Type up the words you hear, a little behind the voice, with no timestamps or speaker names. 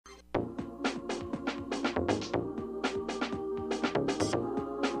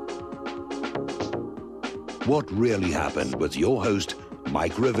What Really Happened with your host,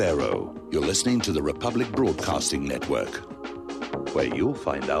 Mike Rivero. You're listening to the Republic Broadcasting Network, where you'll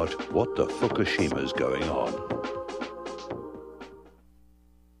find out what the Fukushima's going on.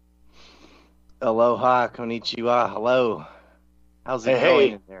 Aloha, konnichiwa, hello. How's it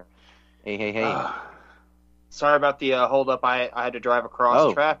going in there? Hey. Sorry about the hold-up. I had to drive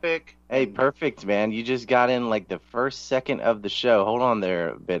across traffic. Hey, perfect, man. You just got in like the first second of the show. Hold on there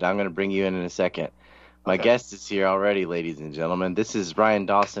a bit. I'm going to bring you in a second. My guest is here already, ladies and gentlemen. This is Ryan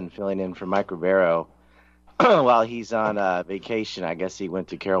Dawson filling in for Mike Rivero while he's on vacation. I guess he went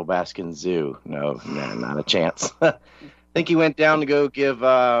to Carol Baskin Zoo. No, not a chance. I think he went down to go give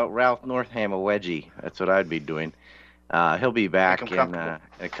Ralph Northam a wedgie. That's what I'd be doing. He'll be back in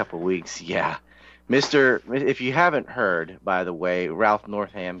a couple weeks. Yeah. If you haven't heard, by the way, Ralph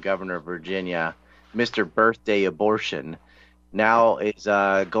Northam, governor of Virginia, Mr. Birthday Abortion, now is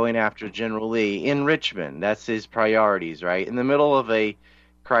going after General Lee in Richmond. That's his priorities, right? In the middle of a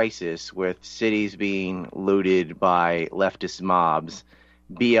crisis with cities being looted by leftist mobs,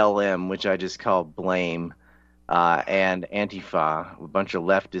 BLM, which I just call Blame, and Antifa, a bunch of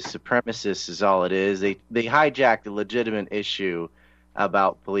leftist supremacists is all it is. They hijacked a legitimate issue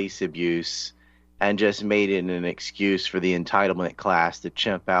about police abuse and just made it an excuse for the entitlement class to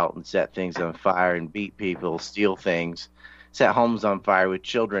chimp out and set things on fire and beat people, steal things, set homes on fire with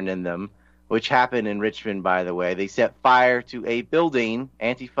children in them, which happened in Richmond, by the way. They set fire to a building,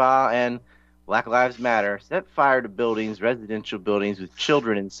 Antifa and Black Lives Matter, set fire to buildings, residential buildings with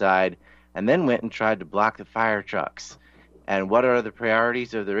children inside, and then went and tried to block the fire trucks. And what are the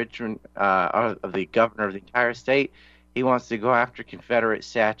priorities of the Richmond, of the governor of the entire state? He wants to go after Confederate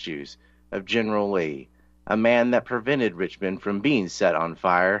statues of General Lee, a man that prevented Richmond from being set on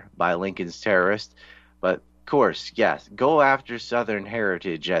fire by Lincoln's terrorists. But, of course, yes, go after Southern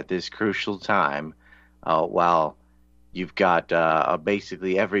heritage at this crucial time while you've got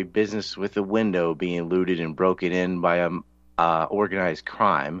basically every business with a window being looted and broken in by organized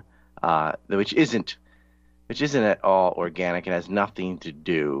crime, which isn't at all organic and has nothing to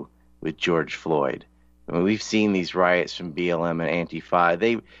do with George Floyd. I mean, we've seen these riots from BLM and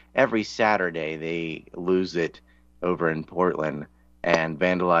Antifa. Every Saturday they lose it over in Portland and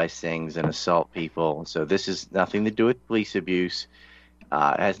vandalize things and assault people. So this has nothing to do with police abuse.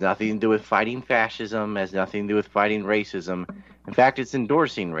 It has nothing to do with fighting fascism. Has nothing to do with fighting racism. In fact, it's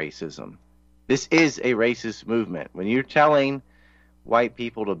endorsing racism. This is a racist movement. When you're telling white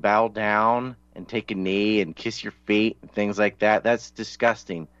people to bow down and take a knee and kiss your feet and things like that, that's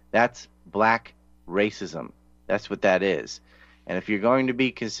disgusting. That's black racism. That's what that is. And if you're going to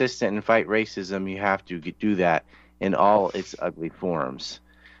be consistent and fight racism, you have to do that in all its ugly forms.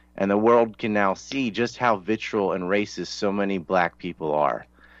 And the world can now see just how vitriol and racist so many black people are.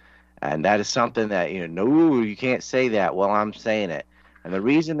 And that is something that, no, you can't say that. Well, I'm saying it. And the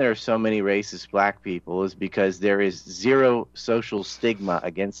reason there are so many racist black people is because there is zero social stigma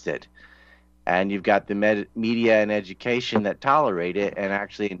against it. And you've got the media and education that tolerate it and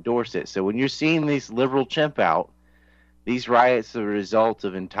actually endorse it. So when you're seeing these liberal chimp out, these riots are a result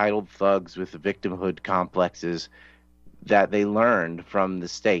of entitled thugs with victimhood complexes that they learned from the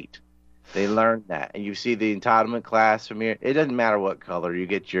state. They learned that. And you see the entitlement class from here. It doesn't matter what color. You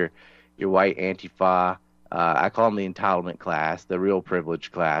get your white Antifa. I call them the entitlement class, the real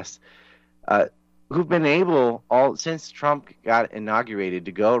privileged class. Who've been able, since Trump got inaugurated,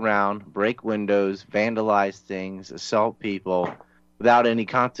 to go around, break windows, vandalize things, assault people without any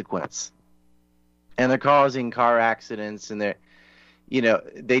consequence. And they're causing car accidents, and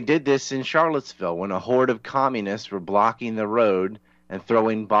they did this in Charlottesville when a horde of communists were blocking the road and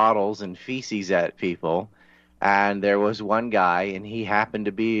throwing bottles and feces at people. And there was one guy, and he happened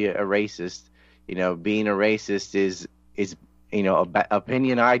to be a racist. Being a racist is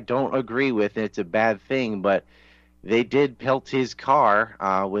opinion I don't agree with. It's a bad thing, but they did pelt his car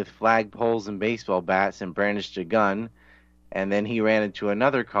with flagpoles and baseball bats and brandished a gun, and then he ran into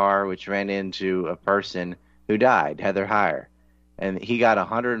another car which ran into a person who died, Heather Heyer, and he got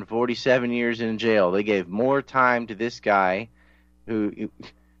 147 years in jail. They gave more time to this guy who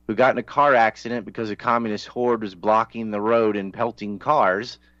got in a car accident because a communist horde was blocking the road and pelting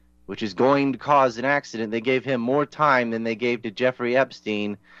cars, which is going to cause an accident. They gave him more time than they gave to Jeffrey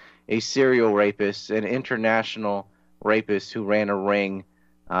Epstein, a serial rapist, an international rapist who ran a ring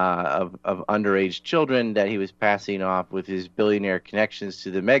of underage children that he was passing off with his billionaire connections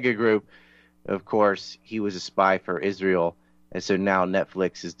to the mega group. Of course, he was a spy for Israel, and so now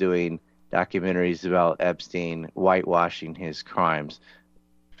Netflix is doing documentaries about Epstein, whitewashing his crimes.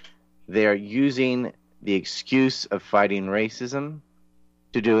 They are using the excuse of fighting racism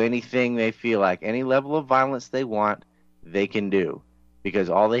to do anything they feel like. Any level of violence they want, they can do. Because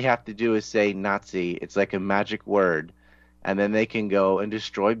all they have to do is say Nazi. It's like a magic word. And then they can go and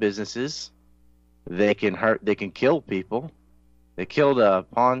destroy businesses. They can hurt, they can kill people. They killed a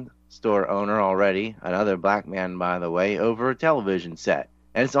pawn store owner already, another black man, by the way, over a television set.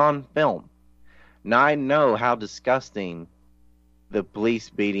 And it's on film. Now I know how disgusting the police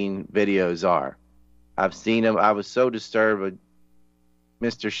beating videos are. I've seen them. I was so disturbed with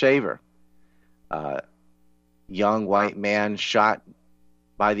Mr. Shaver. Young white man shot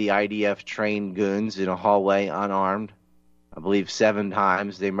by the IDF trained goons in a hallway unarmed. I believe 7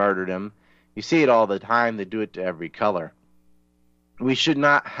 times. They murdered him. You see it all the time. They do it to every color. We should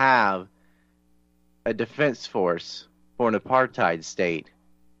not have a defense force for an apartheid state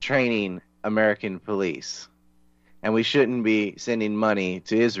training American police. And we shouldn't be sending money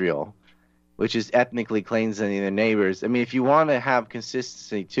to Israel, which is ethnically cleansing their neighbors. I mean, if you want to have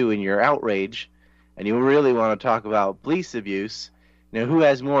consistency, too, in your outrage, and you really want to talk about police abuse, who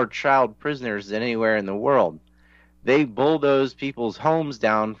has more child prisoners than anywhere in the world? They bulldoze people's homes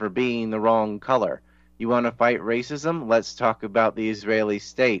down for being the wrong color. You want to fight racism? Let's talk about the Israeli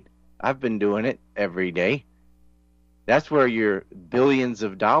state. I've been doing it every day. That's where your billions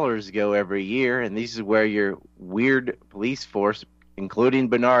of dollars go every year, and this is where your weird police force, including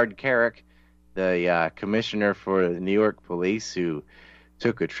Bernard Kerik, the commissioner for the New York police, who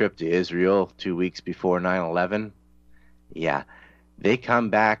took a trip to Israel 2 weeks before 9/11. Yeah, they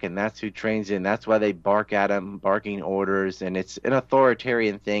come back, and that's who trains in. That's why they bark at them, barking orders, and it's an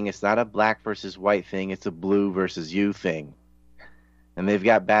authoritarian thing. It's not a black versus white thing. It's a blue versus you thing. And they've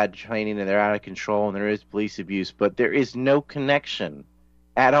got bad training, and they're out of control, and there is police abuse. But there is no connection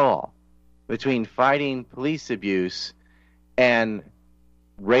at all between fighting police abuse and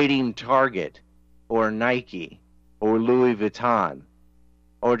raiding Target or Nike or Louis Vuitton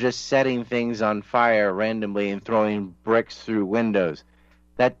or just setting things on fire randomly and throwing bricks through windows.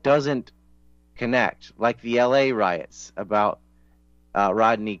 That doesn't connect, like the LA riots about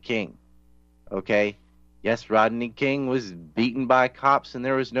Rodney King. Okay? Yes, Rodney King was beaten by cops and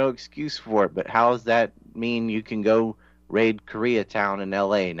there was no excuse for it, but how does that mean you can go raid Koreatown in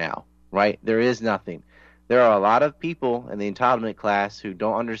LA now, right? There is nothing. There are a lot of people in the entitlement class who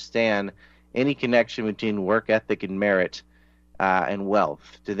don't understand any connection between work ethic and merit and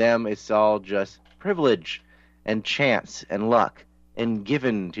wealth. To them, it's all just privilege and chance and luck and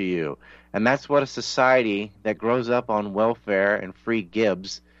given to you. And that's what a society that grows up on welfare and free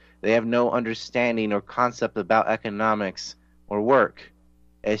gives. They have no understanding or concept about economics or work.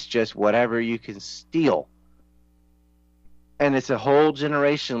 It's just whatever you can steal. And it's a whole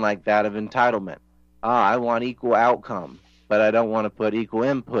generation like that of entitlement. I want equal outcome, but I don't want to put equal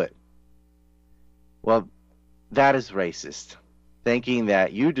input. Well, that is racist. Thinking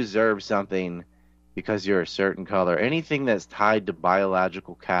that you deserve something because you're a certain color. Anything that's tied to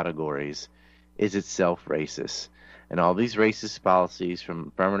biological categories is itself racist. And all these racist policies, from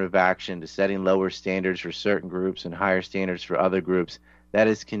affirmative action to setting lower standards for certain groups and higher standards for other groups, that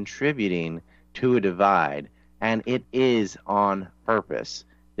is contributing to a divide. And it is on purpose.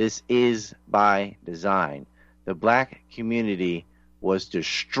 This is by design. The black community was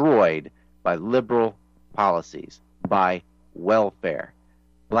destroyed by liberal policies, by welfare.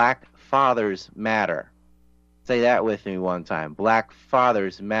 Black fathers matter. Say that with me one time. Black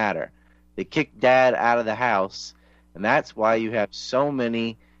fathers matter. They kicked dad out of the house. And that's why you have so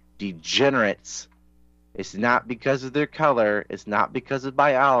many degenerates. It's not because of their color. It's not because of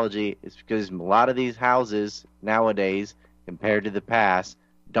biology. It's because a lot of these houses nowadays, compared to the past,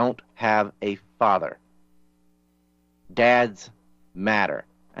 don't have a father. Dads matter.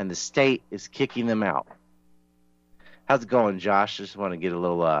 And the state is kicking them out. How's it going, Josh? Just want to get a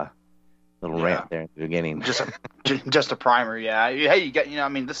little rant there at the beginning. Just a primer, yeah. Hey, you got, I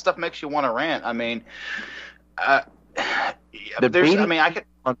mean, this stuff makes you want to rant. I mean, I could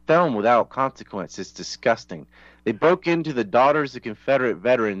on film without consequence. It's disgusting. They broke into the Daughters of Confederate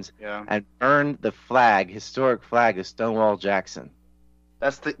Veterans and burned the historic flag of Stonewall Jackson.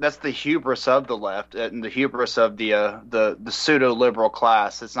 That's the hubris of the left and the hubris of the pseudo liberal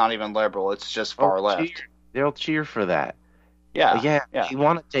class. It's not even liberal. It's just far left. They'll cheer for that. Yeah. You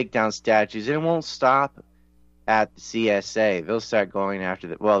want to take down statues, and it won't stop at the CSA. They'll start going after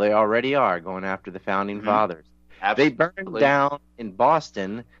they already are going after the founding fathers. Absolutely. They burned down in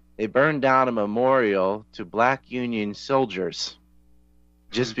Boston. They burned down a memorial to black Union soldiers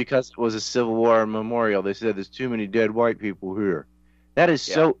just because it was a Civil War memorial. They said there's too many dead white people here. That is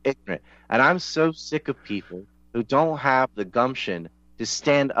so ignorant. And I'm so sick of people who don't have the gumption to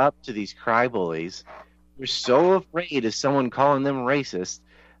stand up to these crybullies They're so afraid of someone calling them racist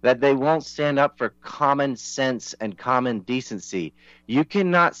that they won't stand up for common sense and common decency. You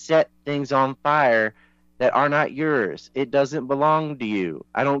cannot set things on fire that are not yours. It doesn't belong to you.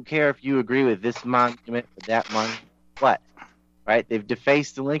 I don't care if you agree with this monument or that monument. What? Right? They've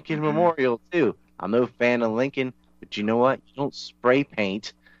defaced the Lincoln Memorial, too. I'm no fan of Lincoln, but you know what? You don't spray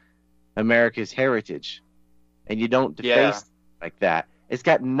paint America's heritage, and you don't deface like that. It's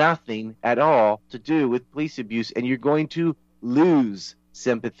got nothing at all to do with police abuse, and you're going to lose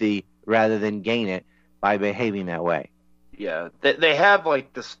sympathy rather than gain it by behaving that way. Yeah, they have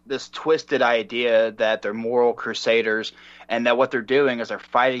like this twisted idea that they're moral crusaders, and that what they're doing is they're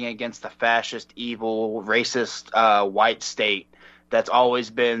fighting against the fascist, evil, racist white state that's always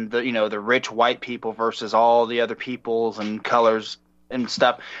been the rich white people versus all the other peoples and colors and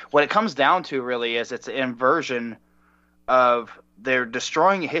stuff. What it comes down to really is it's an inversion of they're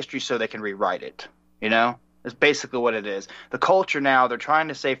destroying history so they can rewrite it. It's basically what it is. The culture now, they're trying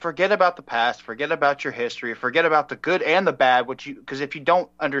to say, forget about the past, forget about your history, forget about the good and the bad, because if you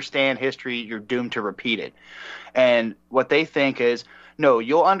don't understand history, you're doomed to repeat it. And what they think is, no,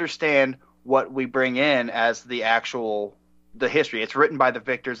 you'll understand what we bring in as the history. It's written by the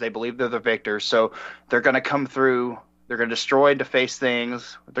victors. They believe they're the victors. So they're going to come through. They're going to destroy and deface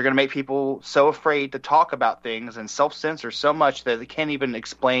things. They're going to make people so afraid to talk about things and self-censor so much that they can't even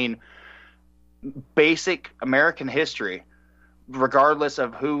explain basic American history, regardless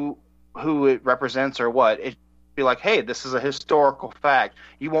of who it represents or what. It'd be like, hey, this is a historical fact.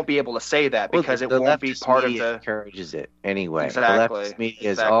 You won't be able to say that because it won't be part of the. Encourages it anyway. Exactly. The leftist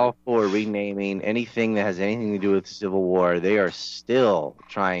media is all for renaming anything that has anything to do with the Civil War. They are still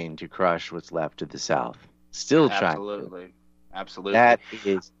trying to crush what's left of the South. Still trying. Absolutely. That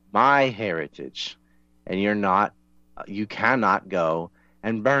is my heritage, and you cannot go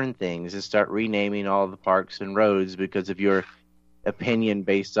and burn things and start renaming all the parks and roads because of your opinion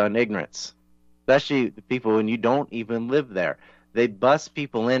based on ignorance. Especially the people when you don't even live there. They bus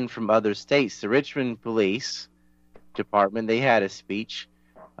people in from other states. The Richmond Police Department, they had a speech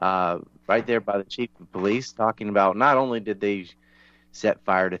right there by the chief of police talking about not only did they set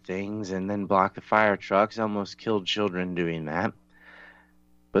fire to things and then block the fire trucks, almost killed children doing that,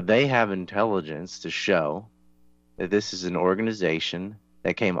 but they have intelligence to show that this is an organization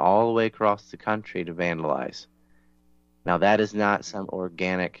that came all the way across the country to vandalize. Now, that is not some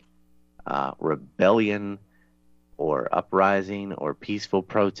organic rebellion or uprising or peaceful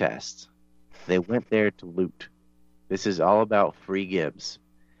protest. They went there to loot. This is all about free Gibbs.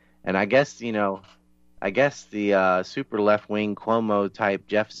 And I guess the super left-wing Cuomo type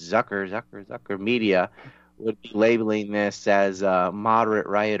Jeff Zucker media would be labeling this as moderate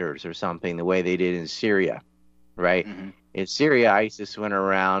rioters or something, the way they did in Syria, right? Mm-hmm. In Syria, ISIS went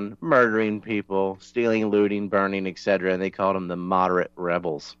around murdering people, stealing, looting, burning, etc., and they called them the moderate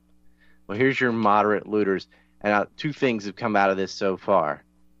rebels. Well, here's your moderate looters. And two things have come out of this so far.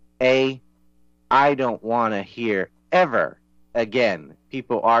 A, I don't want to hear ever again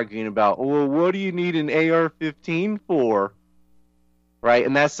people arguing about, well, what do you need an AR-15 for? Right?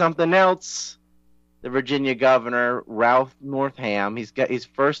 And that's something else. The Virginia governor, Ralph Northam, his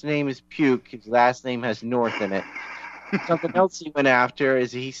first name is Puke, his last name has North in it. Something else he went after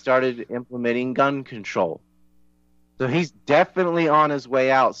is he started implementing gun control. So he's definitely on his way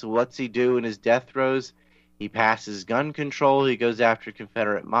out. So what's he do in his death throes? He passes gun control, he goes after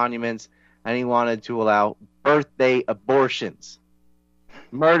Confederate monuments, and he wanted to allow birthday abortions.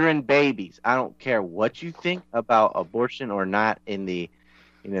 Murdering babies. I don't care what you think about abortion or not in the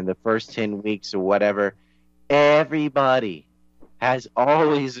first 10 weeks or whatever. Everybody has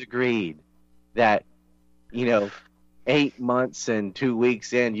always agreed that, 8 months and 2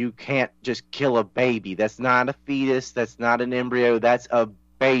 weeks in, you can't just kill a baby. That's not a fetus. That's not an embryo. That's a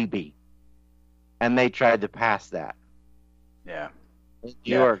baby. And they tried to pass that. Yeah. In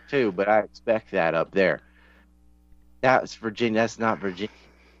New York, too, but I expect that up there. That's Virginia. That's not Virginia.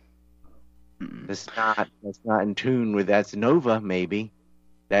 That's not in tune with, that's Nova, maybe.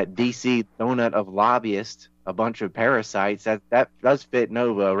 That D.C. donut of lobbyists, a bunch of parasites, that does fit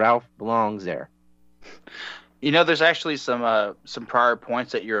Nova. Ralph belongs there. There's actually some prior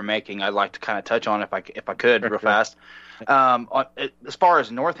points that you were making I'd like to kind of touch on if I could real fast. As far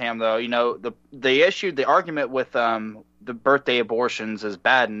as Northam, though, the argument with the birthday abortions is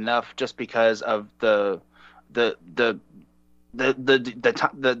bad enough just because of the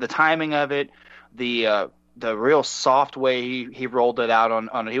timing of it, the real soft way he rolled it out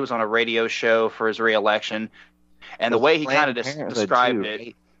on he was on a radio show for his reelection, and the way he kind of described it.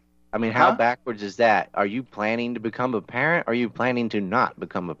 Right? I mean, how backwards is that? Are you planning to become a parent? Or are you planning to not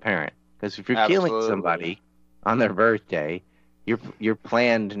become a parent? Because if you're killing somebody on their birthday, you're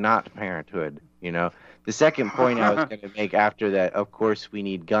planned not parenthood. You know. The second point I was going to make after that, of course, we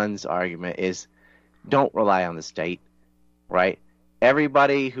need guns argument is don't rely on the state, right?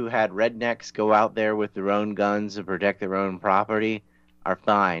 Everybody who had rednecks go out there with their own guns to protect their own property are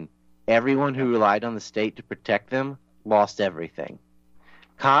fine. Everyone who relied on the state to protect them lost everything.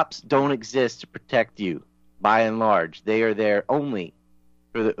 Cops don't exist to protect you, by and large. They are there only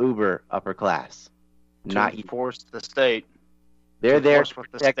for the uber upper class, not enforce the state. They're there to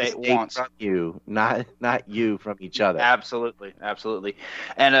protect the state from you, not you from each other. Absolutely.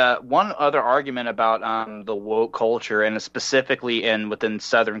 And one other argument about the woke culture, and specifically within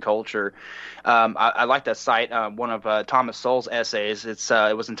Southern culture, I like to cite one of Thomas Sowell's essays. It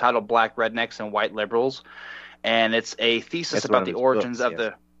was entitled "Black Rednecks and White Liberals," and it's a thesis about the origins of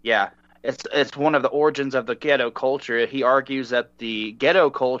the It's one of the origins of the ghetto culture. He argues that the ghetto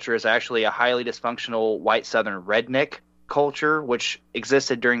culture is actually a highly dysfunctional white Southern redneck culture, which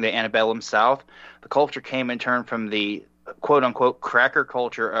existed during the antebellum South. The culture came in turn from the quote-unquote cracker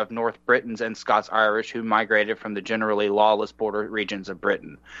culture of North Britons and Scots-Irish who migrated from the generally lawless border regions of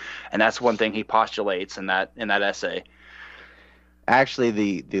Britain. And that's one thing he postulates in that essay. Actually,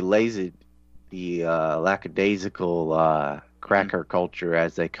 the lackadaisical cracker culture,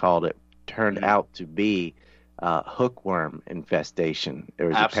 as they called it, turned out to be hookworm infestation. There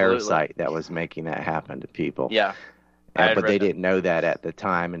was a parasite that was making that happen to people. Yeah. But they didn't know that at the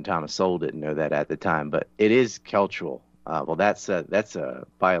time, and Thomas Sowell didn't know that at the time. But it is cultural. Well, that's a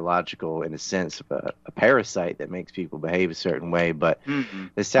biological, in a sense, of a parasite that makes people behave a certain way. But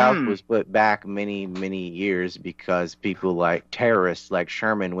the South was put back many, many years because people like terrorists like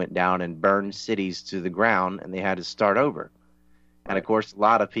Sherman went down and burned cities to the ground, and they had to start over. And, of course, a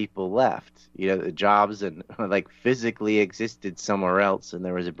lot of people left. You know, the jobs and like physically existed somewhere else, and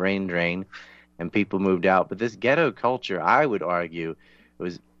there was a brain drain. And people moved out. But this ghetto culture, I would argue,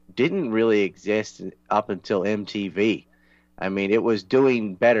 didn't really exist up until MTV. I mean, it was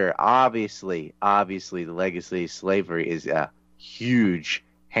doing better. Obviously, the legacy of slavery is a huge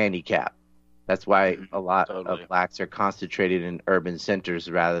handicap. That's why a lot of blacks are concentrated in urban centers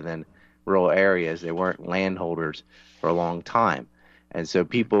rather than rural areas. They weren't landholders for a long time. And so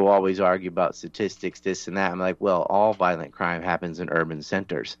people always argue about statistics, this and that. I'm like, well, all violent crime happens in urban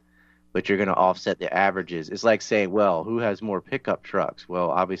centers. But you're going to offset the averages. It's like saying, well, who has more pickup trucks? Well,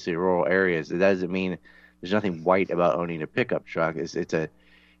 obviously rural areas. That doesn't mean there's nothing white about owning a pickup truck. It's a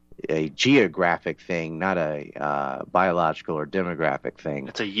geographic thing, not a biological or demographic thing.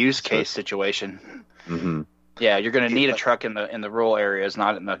 It's a use case situation. Mm-hmm. Yeah, you're going to need a truck in the rural areas,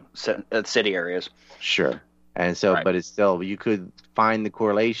 not in the city areas. Sure. And so, but it's still, you could find the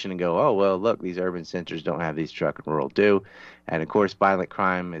correlation and go, oh, well, look, these urban centers don't have these truck and rural do. And of course, violent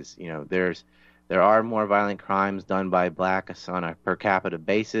crime is, there are more violent crimes done by blacks on a per capita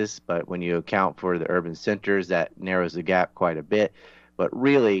basis. But when you account for the urban centers, that narrows the gap quite a bit. But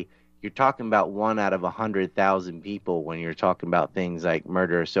really, you're talking about 1 out of 100,000 people when you're talking about things like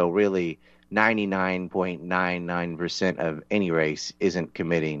murder. So really, 99.99% of any race isn't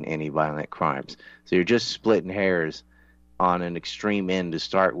committing any violent crimes. So you're just splitting hairs on an extreme end to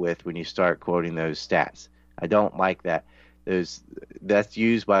start with when you start quoting those stats. I don't like that. That's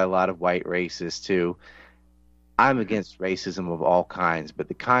used by a lot of white racists too. I'm against racism of all kinds, but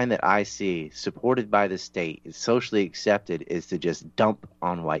the kind that I see supported by the state is socially accepted is to just dump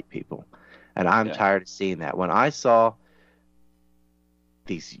on white people. And I'm tired of seeing that. When I saw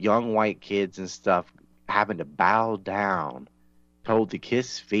these young white kids and stuff having to bow down, told to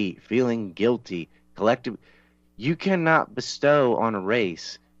kiss feet, feeling guilty, collective. You cannot bestow on a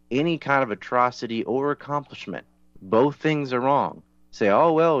race any kind of atrocity or accomplishment. Both things are wrong. Say,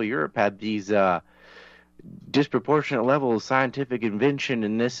 oh, well, Europe had these disproportionate levels of scientific invention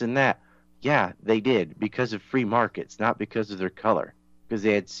and this and that. Yeah, they did because of free markets, not because of their color. Because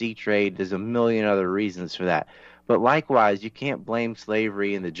they had sea trade. There's a million other reasons for that. But likewise, you can't blame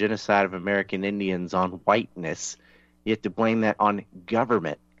slavery and the genocide of American Indians on whiteness. You have to blame that on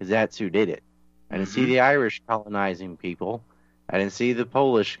government because that's who did it. I didn't see the Irish colonizing people. I didn't see the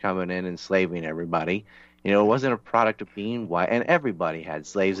Polish coming in and enslaving everybody. It wasn't a product of being white. And everybody had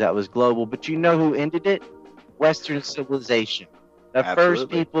slaves. That was global. But you know who ended it? Western civilization. The first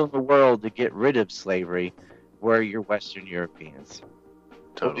people in the world to get rid of slavery were your Western Europeans.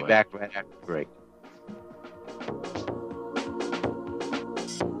 We'll be back right after the break.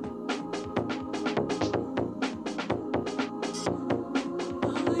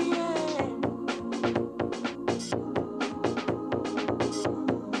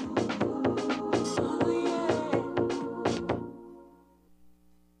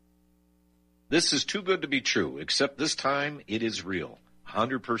 This is too good to be true, except this time it is real.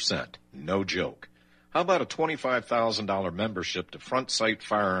 100%. No joke. How about a $25,000 membership to Front Sight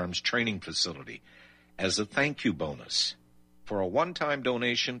Firearms Training Facility as a thank you bonus for a one-time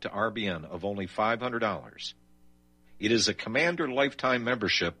donation to RBN of only $500? It is a Commander lifetime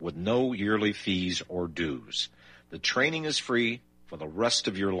membership with no yearly fees or dues. The training is free for the rest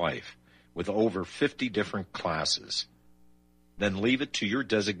of your life with over 50 different classes. Then leave it to your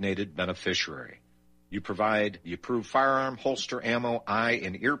designated beneficiary. You provide the approved firearm, holster, ammo, eye,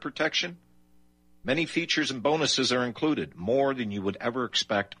 and ear protection. Many features and bonuses are included, more than you would ever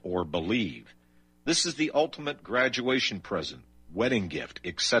expect or believe. This is the ultimate graduation present, wedding gift,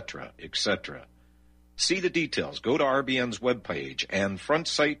 etc., etc. See the details. Go to RBN's webpage and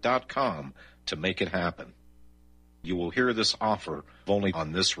frontsight.com to make it happen. You will hear this offer only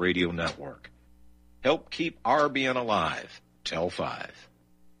on this radio network. Help keep RBN alive. Tell 5.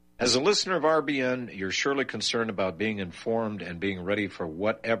 As a listener of RBN, you're surely concerned about being informed and being ready for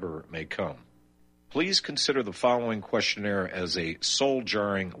whatever may come. Please consider the following questionnaire as a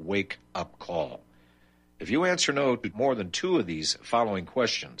soul-jarring wake-up call. If you answer no to more than 2 of these following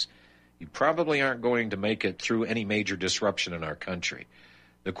questions, you probably aren't going to make it through any major disruption in our country.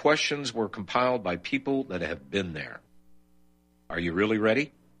 The questions were compiled by people that have been there. Are you really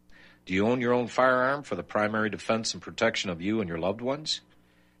ready? Do you own your own firearm for the primary defense and protection of you and your loved ones?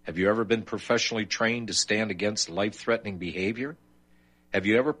 Have you ever been professionally trained to stand against life-threatening behavior? Have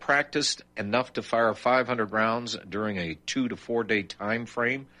you ever practiced enough to fire 500 rounds during a 2 to 4 day time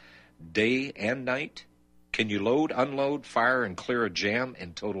frame, day and night? Can you load, unload, fire, and clear a jam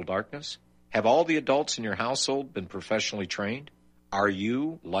in total darkness? Have all the adults in your household been professionally trained? Are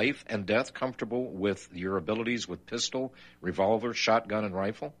you, life and death, comfortable with your abilities with pistol, revolver, shotgun, and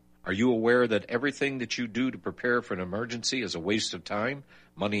rifle? Are you aware that everything that you do to prepare for an emergency is a waste of time,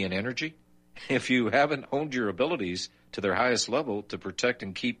 money, and energy? If you haven't honed your abilities to their highest level to protect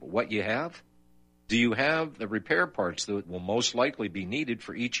and keep what you have? Do you have the repair parts that will most likely be needed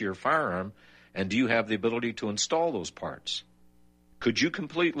for each of your firearm, and do you have the ability to install those parts? Could you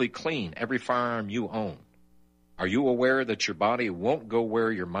completely clean every firearm you own? Are you aware that your body won't go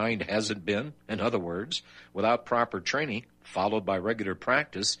where your mind hasn't been? In other words, without proper training, followed by regular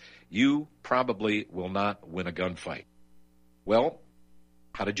practice, you probably will not win a gunfight. Well,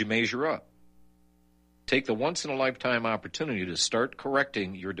 how did you measure up? Take the once-in-a-lifetime opportunity to start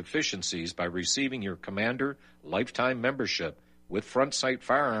correcting your deficiencies by receiving your Commander lifetime membership with Front Sight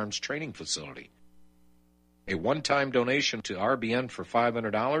Firearms Training Facility. A one-time donation to RBN for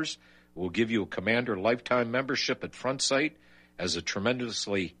 $500 will give you a Commander lifetime membership at Front Sight as a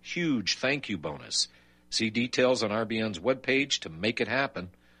tremendously huge thank you bonus. See details on RBN's webpage to make it happen.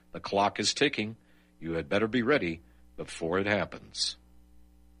 The clock is ticking. You had better be ready before it happens.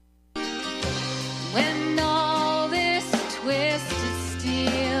 When all this twisted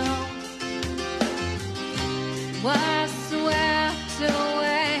steel was swept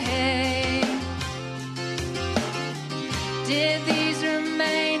away, did these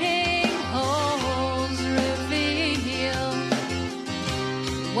remaining holes reveal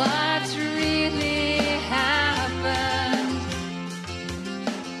what really happened?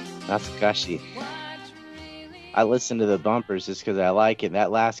 That's gushy. I listen to the bumpers just because I like it.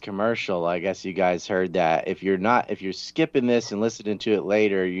 That last commercial, I guess you guys heard that. If you're skipping this and listening to it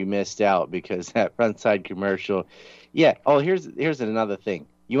later, you missed out because that front side commercial. Yeah. Oh, here's another thing.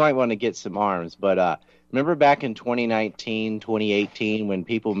 You might want to get some arms, but remember back in 2019, 2018, when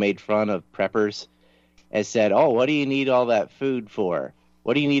people made fun of preppers and said, "Oh, what do you need all that food for?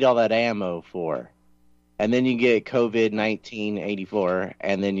 What do you need all that ammo for?" And then you get COVID-19 84,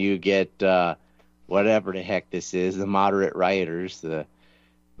 and then you get whatever the heck this is, the moderate rioters, the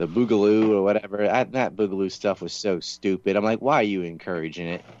Boogaloo or whatever. That Boogaloo stuff was so stupid. I'm like, why are you encouraging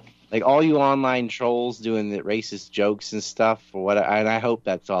it? Like all you online trolls doing the racist jokes and stuff, and I hope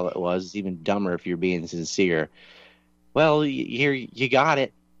that's all it was. It's even dumber if you're being sincere. Well, here you got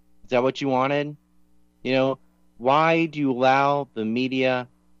it. Is that what you wanted? You know, why do you allow the media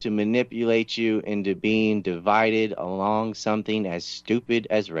to manipulate you into being divided along something as stupid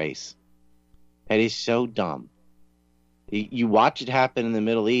as race? That is so dumb. You watch it happen in the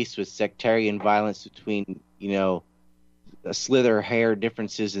Middle East with sectarian violence between, a slither hair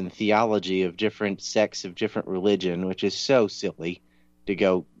differences in theology of different sects of different religion, which is so silly to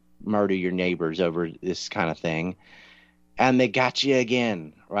go murder your neighbors over this kind of thing. And they got you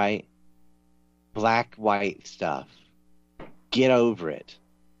again, right? Black, white stuff. Get over it.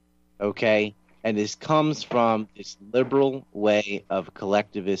 Okay? And this comes from this liberal way of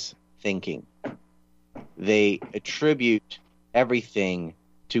collectivist thinking. They attribute everything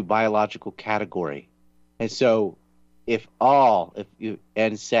to biological category. And so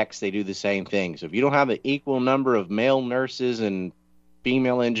and sex, they do the same thing. So if you don't have an equal number of male nurses and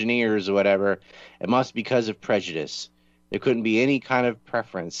female engineers or whatever, it must be because of prejudice. There couldn't be any kind of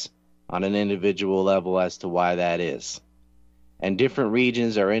preference on an individual level as to why that is. And different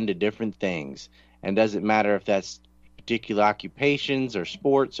regions are into different things. And doesn't matter if that's particular occupations or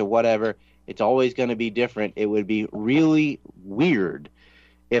sports or whatever, it's always going to be different. It would be really weird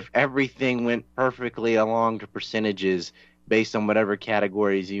if everything went perfectly along to percentages based on whatever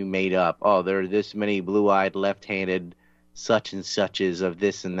categories you made up. Oh, there are this many blue-eyed, left-handed such and suches of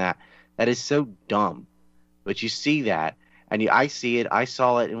this and that. That is so dumb. But you see that, and I see it. I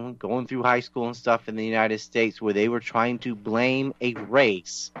saw it in going through high school and stuff in the United States where they were trying to blame a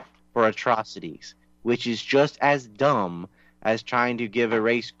race for atrocities, which is just as dumb as trying to give a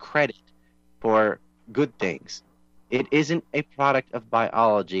race credit for good things. It isn't a product of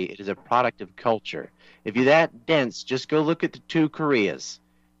biology. It is a product of culture. If you're that dense, just go look at the two Koreas.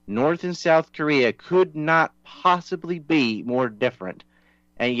 North and South Korea could not possibly be more different.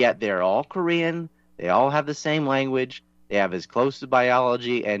 And yet they're all Korean. They all have the same language. They have as close to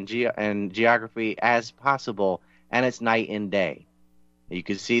biology and geography as possible. And it's night and day. You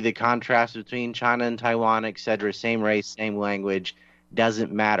can see the contrast between China and Taiwan, etc. Same race, same language.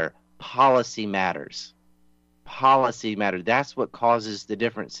 Doesn't matter. Policy matters. Policy matters. That's what causes the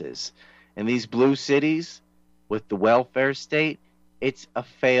differences. In these blue cities with the welfare state, it's a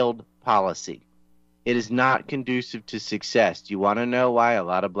failed policy. It is not conducive to success. Do you want to know why a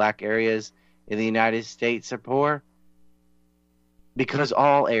lot of black areas in the United States are poor? Because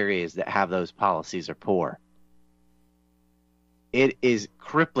all areas that have those policies are poor. It is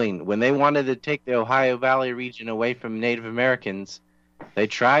crippling. When they wanted to take the Ohio Valley region away from Native Americans, they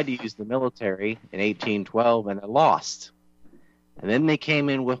tried to use the military in 1812 and they lost. And then they came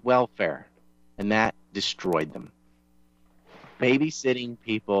in with welfare, and that destroyed them. Babysitting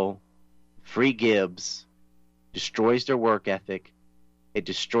people, free Gibbs, destroys their work ethic. It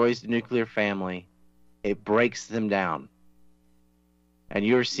destroys the nuclear family. It breaks them down. And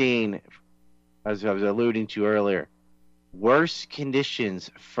you're seeing, as I was alluding to earlier, worse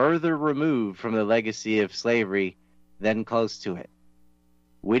conditions further removed from the legacy of slavery than close to it.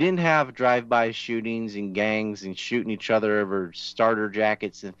 We didn't have drive-by shootings and gangs and shooting each other over starter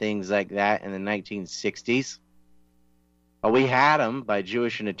jackets and things like that in the 1960s. Well, we had them by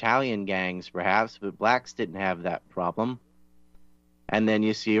Jewish and Italian gangs, perhaps, but blacks didn't have that problem. And then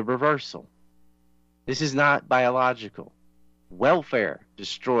you see a reversal. This is not biological. Welfare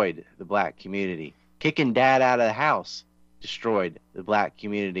destroyed the black community. Kicking dad out of the house destroyed the black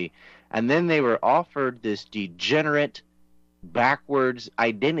community. And then they were offered this degenerate, backwards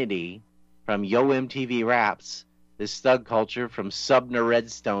identity from Yo MTV Raps, this thug culture from Subna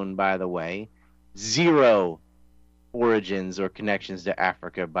Redstone, by the way. Zero origins or connections to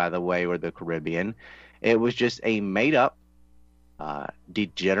Africa, by the way, or the Caribbean. It was just a made-up,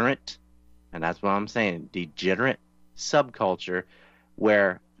 degenerate, and that's what I'm saying, degenerate subculture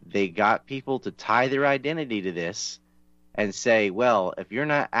where they got people to tie their identity to this and say, well, if you're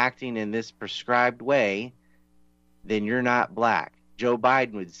not acting in this prescribed way, then you're not black. Joe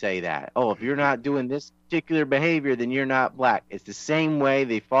Biden would say that. Oh, if you're not doing this particular behavior, then you're not black. It's the same way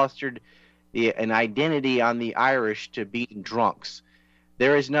they fostered an identity on the Irish to being drunks.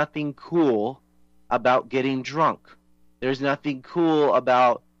 There is nothing cool about getting drunk. There's nothing cool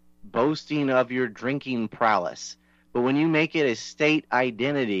about boasting of your drinking prowess. But when you make it a state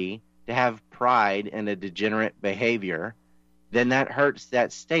identity to have pride in a degenerate behavior, then that hurts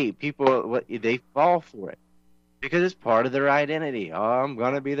that state. People, they fall for it because it's part of their identity. Oh, I'm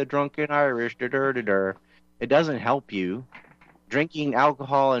going to be the drunken Irish. It doesn't help you. Drinking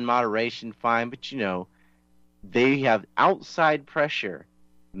alcohol in moderation, fine, but you know, they have outside pressure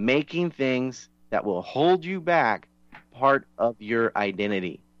making things that will hold you back part of your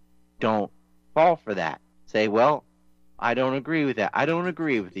identity. Don't fall for that. Say, well, I don't agree with that. I don't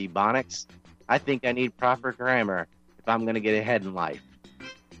agree with Ebonics. I think I need proper grammar if I'm going to get ahead in life.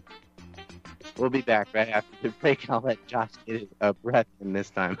 We'll be back right after the break. I'll let Josh get a breath in this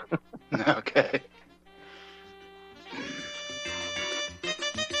time. Okay.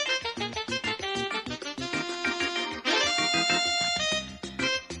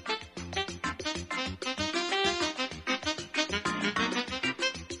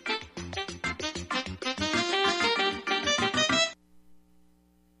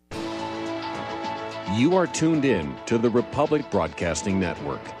 You are tuned in to the Republic Broadcasting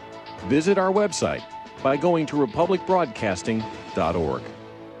Network. Visit our website by going to republicbroadcasting.org.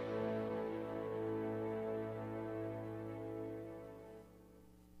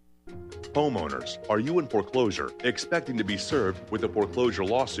 Homeowners, are you in foreclosure, expecting to be served with a foreclosure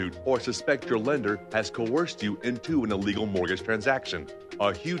lawsuit, or suspect your lender has coerced you into an illegal mortgage transaction?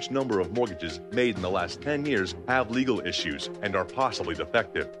 A huge number of mortgages made in the last 10 years have legal issues and are possibly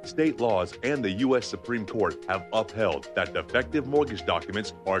defective. State laws and the U.S. Supreme Court have upheld that defective mortgage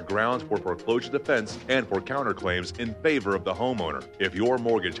documents are grounds for foreclosure defense and for counterclaims in favor of the homeowner. If your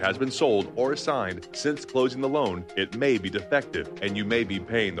mortgage has been sold or assigned since closing the loan, it may be defective and you may be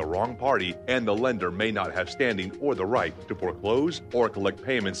paying the wrong party, and the lender may not have standing or the right to foreclose or collect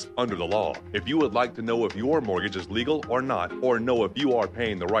payments under the law. If you would like to know if your mortgage is legal or not, or know if you are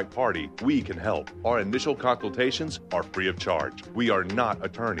paying the right party, we can help. Our initial consultations are free of charge. We are not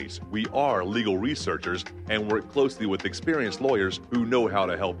attorneys. We are legal researchers and work closely with experienced lawyers who know how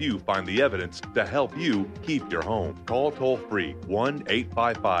to help you find the evidence to help you keep your home. Call toll-free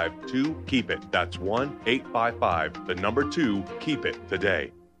 1-855-2-KEEP-IT. That's 1-855-2-KEEP-IT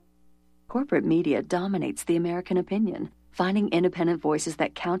today. Corporate media dominates the American opinion. Finding independent voices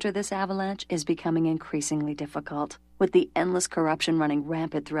that counter this avalanche is becoming increasingly difficult. With the endless corruption running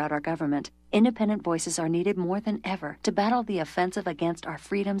rampant throughout our government, independent voices are needed more than ever to battle the offensive against our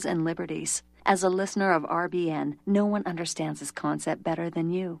freedoms and liberties. As a listener of RBN, no one understands this concept better than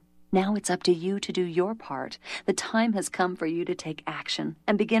you. Now it's up to you to do your part. The time has come for you to take action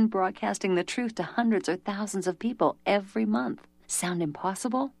and begin broadcasting the truth to hundreds or thousands of people every month. Sound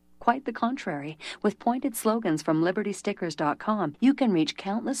impossible? Quite the contrary. With pointed slogans from LibertyStickers.com, you can reach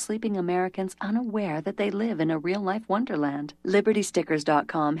countless sleeping Americans unaware that they live in a real-life wonderland.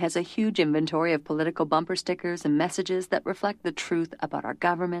 LibertyStickers.com has a huge inventory of political bumper stickers and messages that reflect the truth about our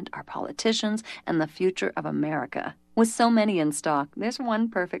government, our politicians, and the future of America. With so many in stock, there's one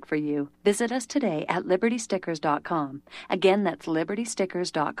perfect for you. Visit us today at LibertyStickers.com. Again, that's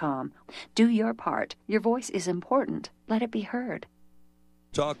LibertyStickers.com. Do your part. Your voice is important. Let it be heard.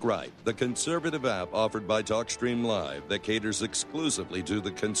 Talk Right, the conservative app offered by TalkStream Live that caters exclusively to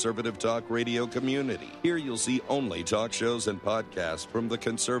the conservative talk radio community. Here you'll see only talk shows and podcasts from the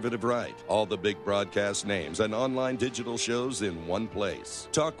conservative right, all the big broadcast names and online digital shows in one place.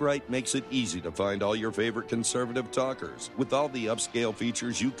 Talk Right makes it easy to find all your favorite conservative talkers with all the upscale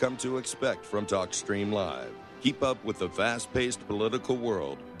features you come to expect from TalkStream Live. Keep up with the fast-paced political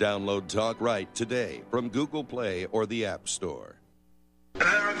world. Download Talk Right today from Google Play or the App Store. The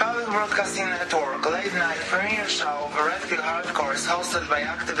Republic Broadcasting Network late night premiere show of Red Pill Hardcore is hosted by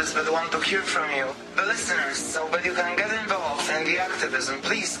activists that want to hear from you, the listeners. So that you can get involved in the activism,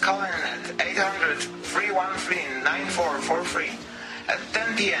 please call in at 800-313-9443 at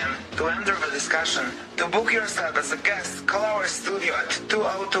 10 p.m. to enter the discussion. To book yourself as a guest, call our studio at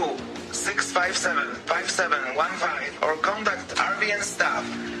 202-657-5715 or contact RBN staff.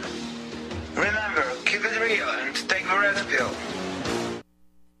 Remember, keep it real and take the red pill.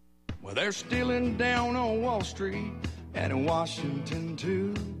 Well, they're stealing down on Wall Street and in Washington,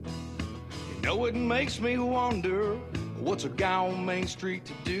 too. You know, it makes me wonder, what's a guy on Main Street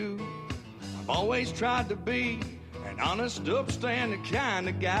to do? I've always tried to be an honest, upstanding kind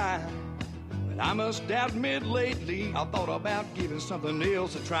of guy. But I must admit lately, I thought about giving something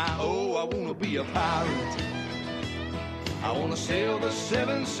else a try. Oh, I want to be a pirate. I want to sail the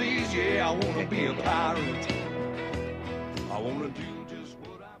seven seas, yeah, I want to be a pirate. I want to do just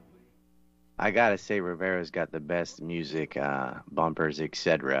what I please. I gotta say, Rivera's got the best music, bumpers,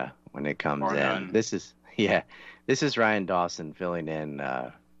 etc. when it comes in. This is Ryan Dawson filling in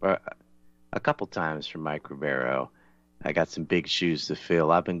for a couple times for Mike Rivero. I got some big shoes to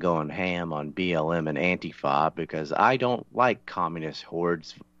fill. I've been going ham on BLM and Antifa because I don't like communist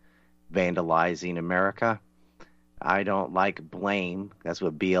hordes vandalizing America. I don't like blame. That's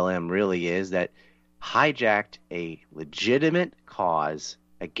what BLM really is, that hijacked a legitimate cause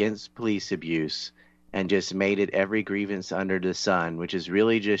against police abuse and just made it every grievance under the sun, which is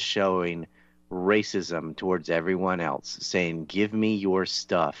really just showing racism towards everyone else, saying, give me your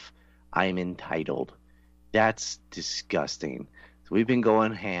stuff. I'm entitled. That's disgusting. So we've been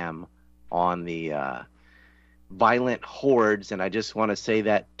going ham on the violent hordes, and I just want to say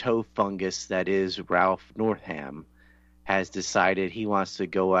that toe fungus that is Ralph Northam has decided he wants to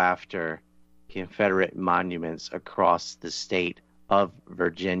go after Confederate monuments across the state of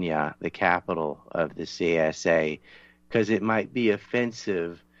Virginia, the capital of the CSA, because it might be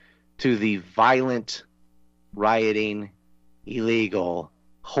offensive to the violent, rioting, illegal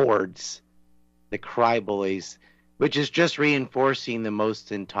hordes, the cryboys, which is just reinforcing the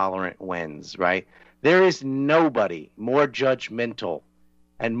most intolerant wins, right? There is nobody more judgmental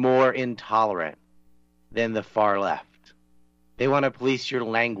and more intolerant than the far left. They want to police your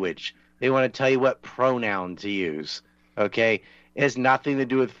language. They want to tell you what pronoun to use, okay? It has nothing to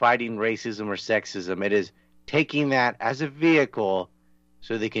do with fighting racism or sexism. It is taking that as a vehicle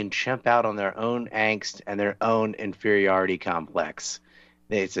so they can chimp out on their own angst and their own inferiority complex.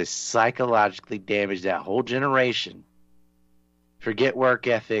 It's a psychologically damaged that whole generation. Forget work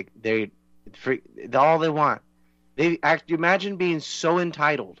ethic. All they want. Imagine being so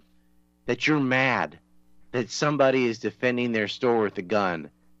entitled that you're mad that somebody is defending their store with a gun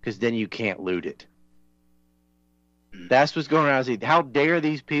because then you can't loot it. That's what's going around. How dare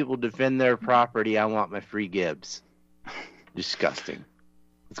these people defend their property? I want my free Gibbs. Disgusting.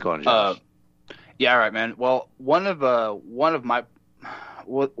 What's going on, Josh? Yeah, all right, man. Well, one of my,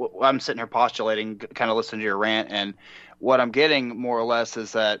 I'm sitting here postulating, kind of listening to your rant, and what I'm getting more or less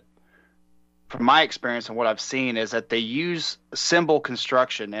is that, from my experience and what I've seen, is that they use symbol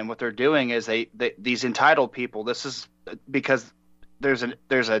construction, and what they're doing is these entitled people. This is because there's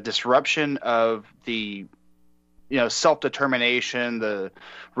a disruption of the self-determination, the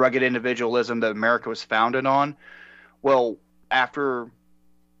rugged individualism that America was founded on. Well, after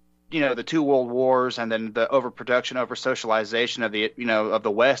the 2 world wars and then the overproduction, over-socialization of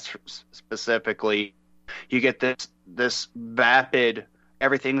the West specifically, you get this vapid,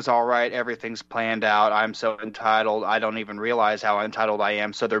 everything's all right, everything's planned out, I'm so entitled, I don't even realize how entitled I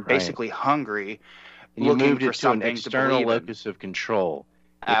am. So they're basically hungry, and you looking moved for it to something an external to believe in. locus of control.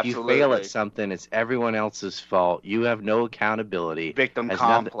 Absolutely. If you fail at something, it's everyone else's fault. You have no accountability. Victim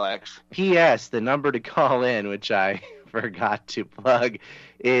complex. P.S. The number to call in, which I forgot to plug,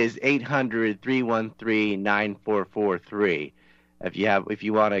 is 800-313-9443. If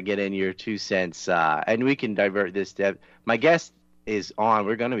you want to get in your 2 cents, and we can divert this. My guest is on.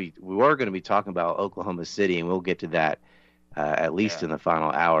 We're going to be talking about Oklahoma City, and we'll get to that at least in the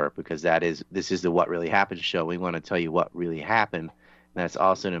final hour, because this is the What Really Happened show. We want to tell you what really happened. That's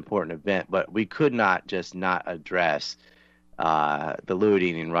also an important event, but we could not just not address the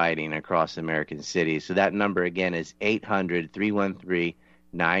looting and rioting across American cities. So that number again is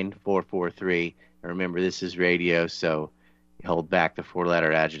 800-313-9443. And remember, this is radio, so hold back the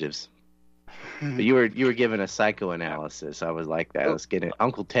 4-letter adjectives. But you were giving a psychoanalysis. I was like that. Let's get it.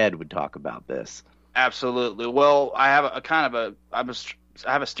 Uncle Ted would talk about this. Absolutely. Well, I have I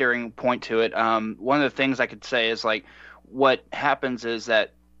have a steering point to it. One of the things I could say is, like, what happens is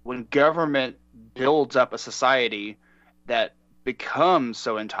that when government builds up a society that becomes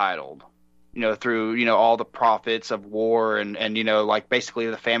so entitled, through all the profits of war and like basically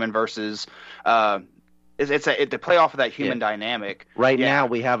the famine versus they play off of that human dynamic. Right now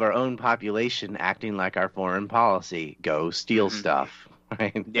we have our own population acting like our foreign policy. Go steal stuff.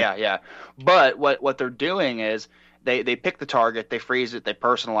 Right? Yeah. But what they're doing is they pick the target, they freeze it, they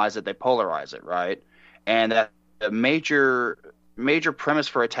personalize it, they polarize it, right? And that the major premise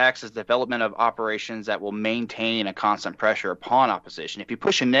for attacks is development of operations that will maintain a constant pressure upon opposition. If you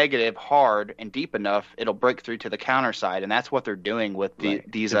push a negative hard and deep enough, it'll break through to the counter side, and that's what they're doing with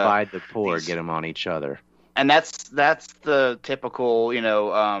these divide the poor, get them on each other. And that's the typical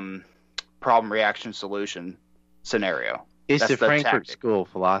problem reaction solution scenario. It's That's the Frankfurt tactic. School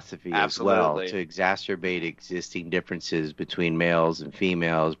philosophy as well, Absolutely. to exacerbate existing differences between males and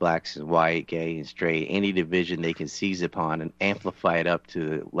females, blacks and white, gay and straight. Any division they can seize upon and amplify it up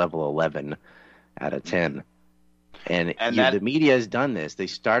to level 11 out of 10. And the media has done this. They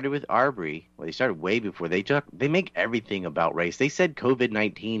started with Arbery. Well, they started way before. They make everything about race. They said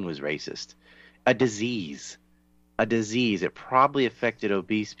COVID-19 was racist. A disease. It probably affected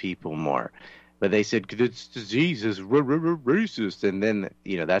obese people more. But they said this disease is racist, and then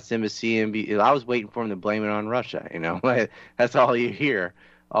that's MSNBC. I was waiting for them to blame it on Russia. That's all you hear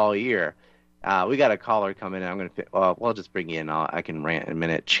all year. We got a caller coming in. I'm gonna. I'll just bring you in. I can rant in a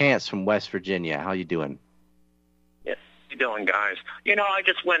minute. Chance from West Virginia. How you doing? Yes, how you doing, guys? I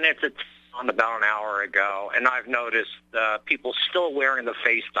just went into on about an hour ago, and I've noticed people still wearing the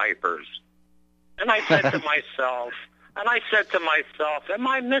face diapers. And I said to myself, am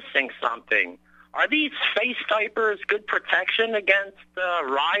I missing something? Are these face diapers good protection against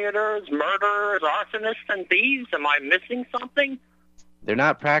rioters, murderers, arsonists, and thieves? Am I missing something? They're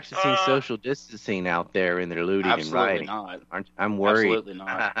not practicing social distancing out there in their looting and rioting. Not. I'm worried. Absolutely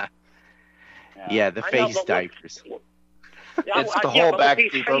not. Yeah, the face diapers. It's the whole back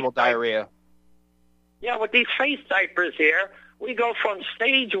to verbal diarrhea. Yeah, with these face diapers here, we go from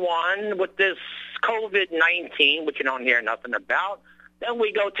stage 1 with this COVID-19, which you don't hear nothing about. Then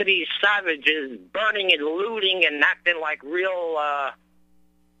we go to these savages burning and looting and acting like real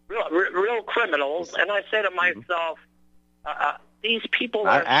criminals. And I say to myself, these people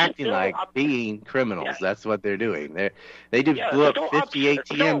Not are acting still like up. being criminals. Yeah. That's what they're doing. They just Yeah, blew up still 50 up-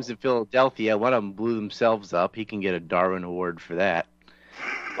 ATMs still- in Philadelphia. One of them blew themselves up. He can get a Darwin Award for that.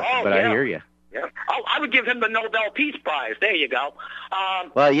 Oh, But yeah. I hear you. Yeah. Oh, I would give him the Nobel Peace Prize. There you go.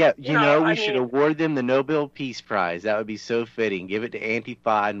 Well, yeah, you know, we I should mean- award them the Nobel Peace Prize. That would be so fitting. Give it to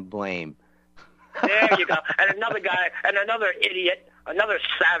Antifa and blame. There you go. And another guy, and another idiot, another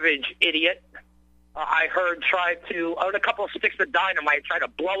savage idiot. I heard tried to, with a couple of sticks of dynamite, try to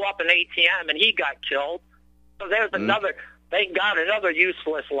blow up an ATM, and he got killed. So there's another. Thank God, another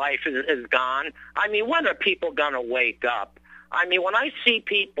useless life is gone. I mean, when are people gonna wake up? I mean, when I see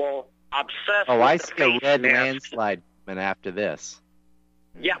people obsessed. Oh, with I the see a face red mask, landslide coming after this.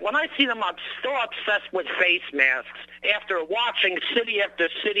 Yeah, when I see them, I'm still obsessed with face masks. After watching city after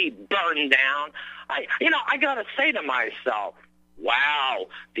city burn down, I gotta say to myself, wow,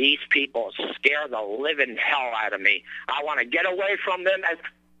 these people scare the living hell out of me. I want to get away from them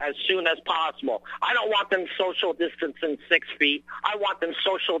as soon as possible. I don't want them social distancing 6 feet. I want them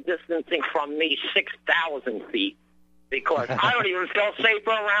social distancing from me 6,000 feet because I don't even feel safer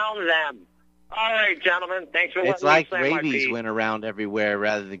around them. All right, gentlemen, thanks for letting It's like me say my rabies piece. went around everywhere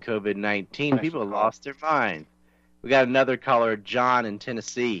rather than COVID-19. People lost their mind. We got another caller, John in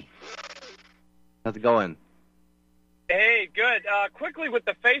Tennessee. How's it going? Hey, good. Quickly with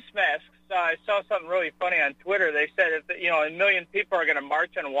the face masks, I saw something really funny on Twitter. They said if a million people are going to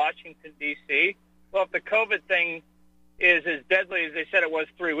march on Washington D.C. Well, if the COVID thing is as deadly as they said it was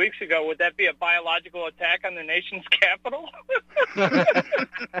 3 weeks ago, would that be a biological attack on the nation's capital?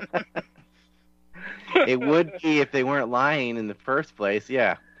 It would be if they weren't lying in the first place,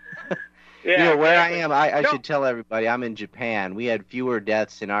 yeah. Yeah, where exactly. I am, I No. should tell everybody, I'm in Japan. We had fewer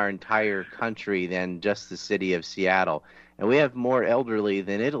deaths in our entire country than just the city of Seattle. And we have more elderly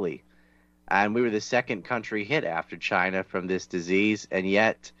than Italy. And we were the second country hit after China from this disease. And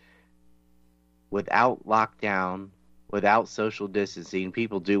yet, without lockdown, without social distancing,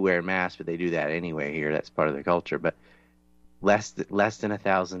 people do wear masks, but they do that anyway here. That's part of the culture. But less than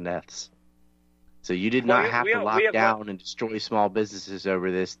 1,000 deaths. So you did not have to lock down and destroy small businesses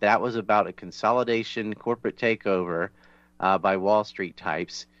over this. That was about a consolidation, corporate takeover by Wall Street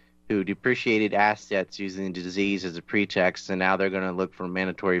types who depreciated assets using the disease as a pretext, and now they're going to look for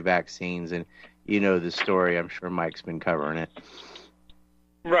mandatory vaccines. And you know the story. I'm sure Mike's been covering it.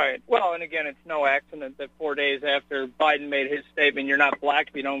 Right. Well, and again, it's no accident that 4 days after Biden made his statement, "You're not black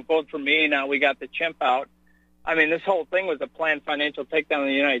if you don't vote for me," now we got the chimp out. I mean, this whole thing was a planned financial takedown of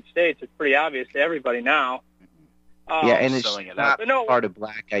the United States. It's pretty obvious to everybody now. Yeah, and it's not part of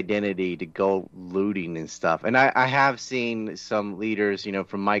black identity to go looting and stuff. And I have seen some leaders,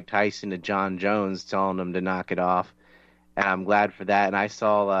 from Mike Tyson to John Jones telling them to knock it off. And I'm glad for that. And I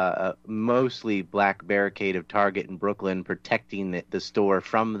saw a mostly black barricade of Target in Brooklyn protecting the store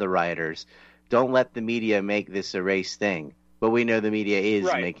from the rioters. Don't let the media make this a race thing. But we know the media is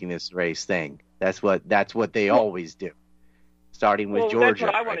making this a race thing. That's what they always do, starting with Georgia. That's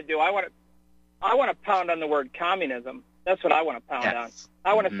what I want to do. I want to pound on the word communism. That's what I want to pound on.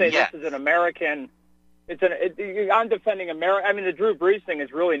 I want to say this is an American. I'm defending America. I mean, the Drew Brees thing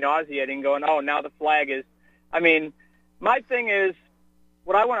is really nauseating. Going, oh, now the flag is. I mean, my thing is,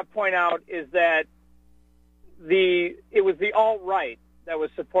 what I want to point out is that it was the alt-right that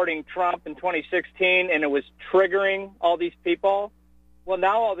was supporting Trump in 2016, and it was triggering all these people. Well,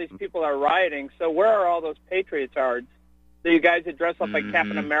 now all these people are rioting, so where are all those patriotards? You guys that dress up like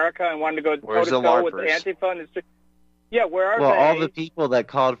Captain America and wanted to go toe-to-toe with the Antifa? And yeah, where are they? Well, all the people that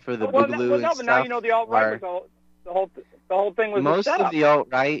called for the boogaloo and but stuff now the alt-right was the whole thing was most a setup. of the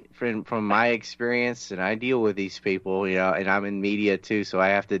alt-right, from my experience, and I deal with these people, and I'm in media too, so I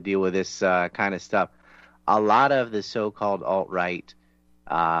have to deal with this kind of stuff. A lot of the so-called alt-right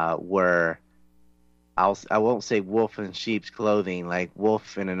were, I won't say wolf in sheep's clothing, like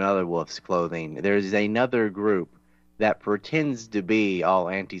wolf in another wolf's clothing. There's another group that pretends to be all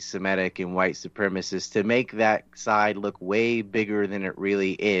anti-Semitic and white supremacist to make that side look way bigger than it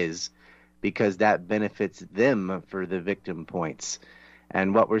really is, because that benefits them for the victim points.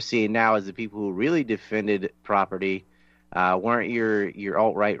 And what we're seeing now is the people who really defended property weren't your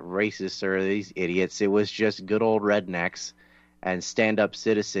alt-right racists or these idiots. It was just good old rednecks and stand-up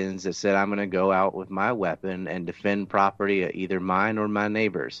citizens that said, I'm going to go out with my weapon and defend property, either mine or my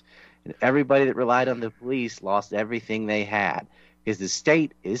neighbor's. And everybody that relied on the police lost everything they had, because the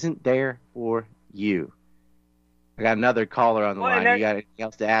state isn't there for you. I got another caller on the line. You got anything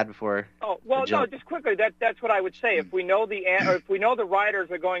else to add before? Oh well, no, just quickly. That's what I would say. If we know the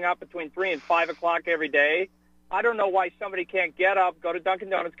rioters are going up between 3 and 5 o'clock every day, I don't know why somebody can't get up, go to Dunkin'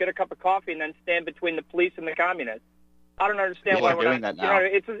 Donuts, get a cup of coffee, and then stand between the police and the communists. I don't understand People why are we're doing not. that now.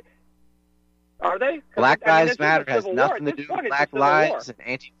 Are they? Black Lives Matter this is has a civil war. nothing to At this do point, with it's a Black civil Lives, war.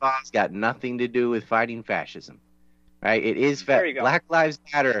 and Antifa's got nothing to do with fighting fascism. Right? It is There you go. Black Lives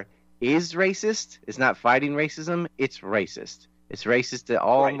Matter is racist. It's not fighting racism. It's racist. It's racist to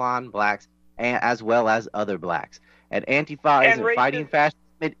all non-blacks as well as other blacks. And Antifa And isn't racist- fighting fascism.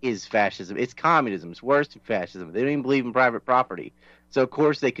 It is fascism. It's communism. It's worse than fascism. They don't even believe in private property. So, of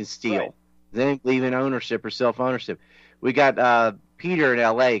course, they can steal. Right. They don't believe in ownership or self-ownership. We got Peter in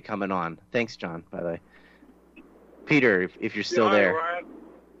L.A. coming on. Thanks, John, by the way. Peter, if you're still hi, there. Ryan.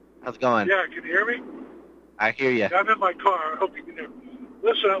 How's it going? Yeah, can you hear me? I hear you. I'm in my car. I hope you can hear me.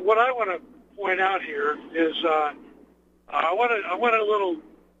 Listen, what I want to point out here is I want a little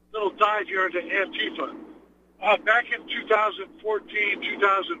dive here into Antifa. Back in 2014,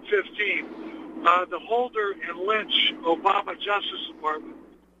 2015, the Holder and Lynch Obama Justice Department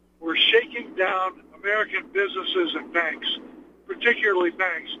were shaking down American businesses and banks, particularly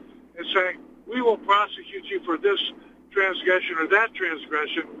banks, and saying, we will prosecute you for this transgression or that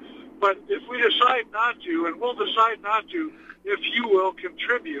transgression, but if we decide not to, and we'll decide not to, if you will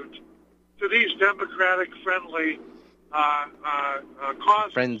contribute to these democratic-friendly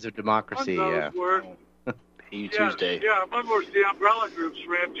causes. Friends of Democracy, Among yeah. those were, Tuesday. Yeah, among those the umbrella groups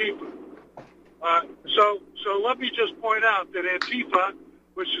for Antifa. So let me just point out that Antifa,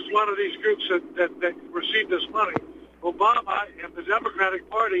 which is one of these groups that received this money, Obama and the Democratic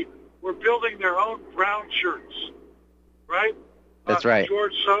Party were building their own brown shirts, right? That's right.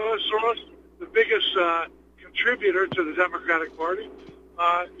 George Soros, the biggest contributor to the Democratic Party,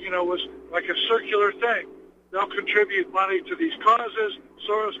 was like a circular thing. They'll contribute money to these causes.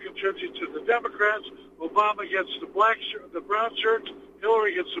 Soros contributes to the Democrats. Obama gets the brown shirts.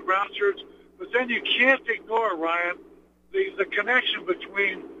 Hillary gets the brown shirts. But then you can't ignore, Ryan, the connection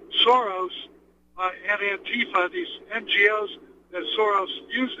between Soros and Antifa, these NGOs that Soros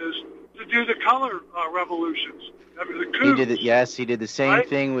uses to do the color revolutions. I mean, the coups. He did the same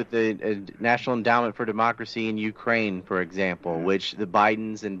thing with the National Endowment for Democracy in Ukraine, for example, which the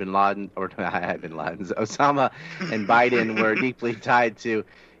Bidens and Osama and Biden were deeply tied to.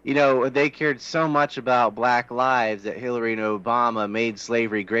 You know, they cared so much about black lives that Hillary and Obama made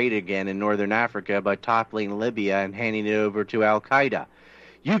slavery great again in northern Africa by toppling Libya and handing it over to Al-Qaeda.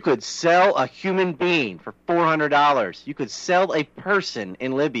 You could sell a human being for $400. You could sell a person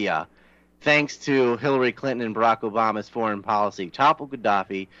in Libya thanks to Hillary Clinton and Barack Obama's foreign policy. Toppled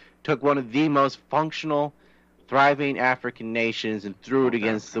Gaddafi, took one of the most functional, thriving African nations and threw it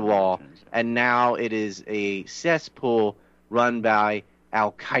against the wall, and now it is a cesspool run by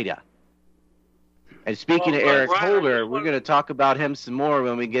Al-Qaeda. And speaking of Eric Holder, we're going to talk about him some more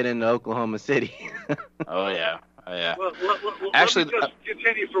when we get into Oklahoma City. Oh, yeah. Well, actually, let me just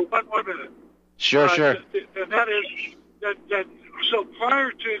continue for one more minute. Sure. And that is that. So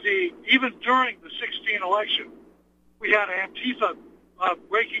prior to even during the 2016 election, we had Antifa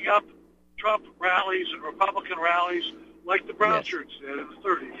breaking up Trump rallies and Republican rallies like the brown shirts did in the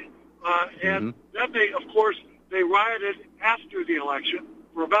 30s. And then they rioted after the election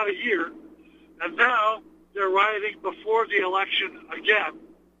for about a year, and now they're rioting before the election again.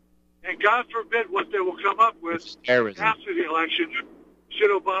 And God forbid what they will come up with after the election.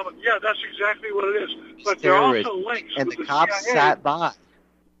 Should Obama? Yeah, that's exactly what it is. But there are also links and with the the cops CIA. sat by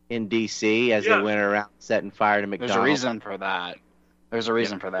in D.C. as they went around setting fire to McDonald's. There's a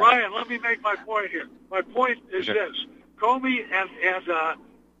reason for that. Ryan, let me make my point here. My point is this. Comey and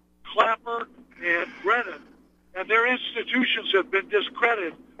Clapper and Brennan and their institutions have been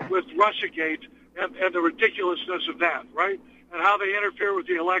discredited with Russiagate and the ridiculousness of that, right? And how they interfere with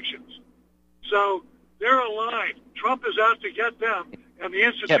the elections. So they're aligned. Trump is out to get them, and the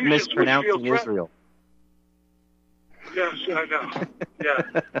institutions kept which mispronouncing feel Israel. Yes, I know. Yeah,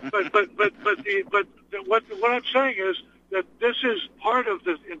 but what I'm saying is that this is part of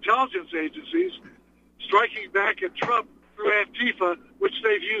the intelligence agencies striking back at Trump through Antifa, which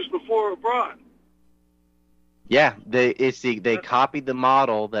they've used before abroad. Yeah, they copied the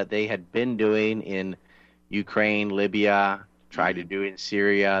model that they had been doing in Ukraine, Libya, tried to do it in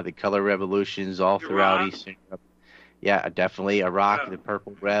Syria, the color revolutions all throughout Eastern Europe. Yeah, definitely Iraq, the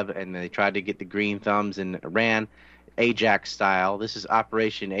purple rev, and they tried to get the green thumbs in Iran, Ajax style. This is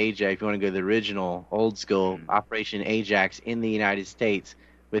Operation Ajax. If you want to go to the original, old school, Operation Ajax in the United States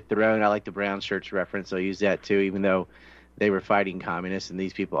with their own. I like the brown shirts reference. I'll use that too, even though they were fighting communists, and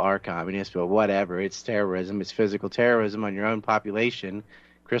these people are communists, but whatever. It's terrorism. It's physical terrorism on your own population,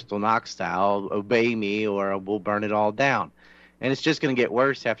 Crystal Knox style, obey me or we'll burn it all down. And it's just going to get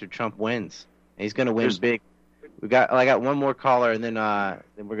worse after Trump wins. And he's going to win big. I got one more caller, and then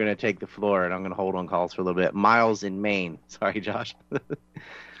we're gonna take the floor, and I'm gonna hold on calls for a little bit. Miles in Maine. Sorry, Josh.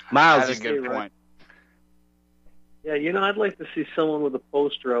 Miles, that's a good point. Yeah, I'd like to see someone with a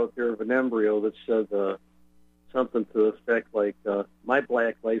poster out there of an embryo that says something to the effect like, my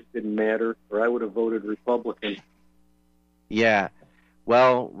black life didn't matter, or I would have voted Republican. Yeah.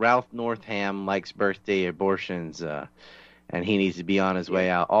 Well, Ralph Northam likes birthday abortions, and he needs to be on his way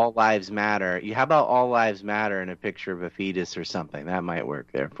out. All lives matter. How about all lives matter in a picture of a fetus or something? That might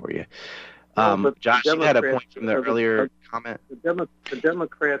work there for you. Josh, you had a point from the earlier comment. The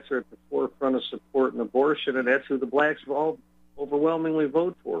Democrats are at the forefront of supporting abortion, and that's who the blacks all overwhelmingly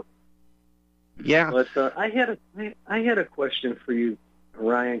vote for. Yeah. But I had a question for you,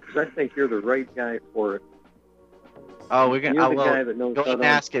 Ryan, because I think you're the right guy for it. Oh, we're gonna. You're the guy that knows go how and to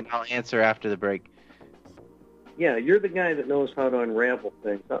ask it. I'll answer after the break. Yeah, you're the guy that knows how to unravel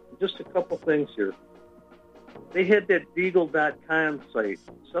things. Just a couple things here. They had that Deagle.com site.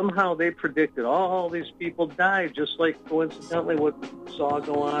 Somehow they predicted all these people died, just like coincidentally what we saw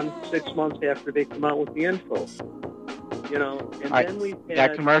go on 6 months after they come out with the info. And then we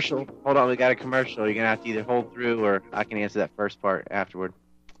got a commercial. Hold on, we got a commercial. You're gonna have to either hold through, or I can answer that first part afterward.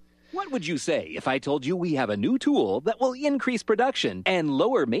 What would you say if I told you we have a new tool that will increase production and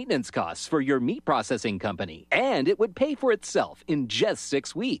lower maintenance costs for your meat processing company? And it would pay for itself in just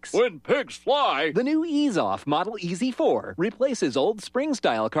 6 weeks. When pigs fly! The new EaseOff Model Easy 4 replaces old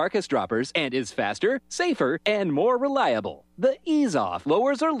spring-style carcass droppers and is faster, safer, and more reliable. The EaseOff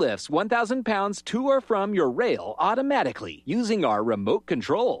lowers or lifts 1,000 pounds to or from your rail automatically using our remote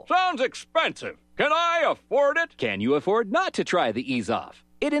control. Sounds expensive. Can I afford it? Can you afford not to try the EaseOff?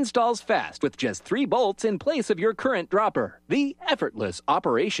 It installs fast with just 3 bolts in place of your current dropper. The effortless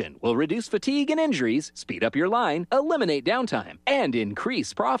operation will reduce fatigue and injuries, speed up your line, eliminate downtime, and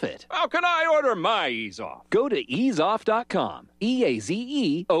increase profit. How can I order my EaseOff? Go to easeoff.com,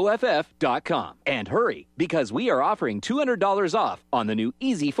 EAZEOFF.com, and hurry, because we are offering $200 off on the new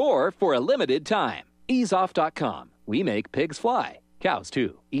Easy 4 for a limited time. Easeoff.com. We make pigs fly. Cows,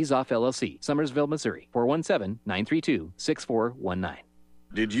 too. EaseOff LLC, Summersville, Missouri, 417-932-6419.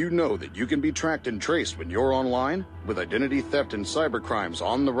 Did you know that you can be tracked and traced when you're online? With identity theft and cybercrimes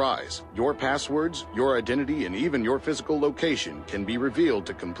on the rise, your passwords, your identity, and even your physical location can be revealed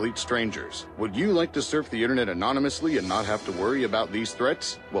to complete strangers. Would you like to surf the internet anonymously and not have to worry about these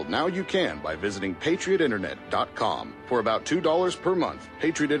threats? Well, now you can by visiting PatriotInternet.com. For about $2 per month,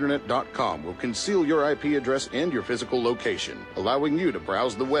 PatriotInternet.com will conceal your IP address and your physical location, allowing you to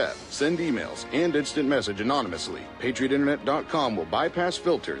browse the web, send emails, and instant message anonymously. PatriotInternet.com will bypass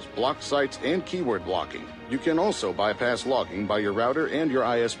filters, block sites, and keyword blocking. You can also bypass logging by your router and your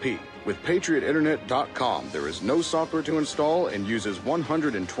ISP. With PatriotInternet.com, there is no software to install and uses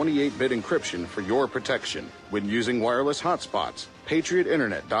 128-bit encryption for your protection. When using wireless hotspots,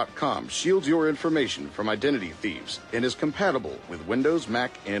 PatriotInternet.com shields your information from identity thieves and is compatible with Windows,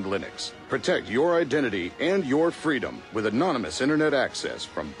 Mac, and Linux. Protect your identity and your freedom with anonymous internet access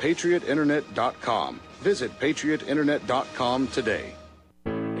from PatriotInternet.com. Visit PatriotInternet.com today.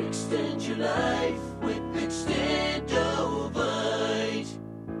 Extend your life with Extendovite.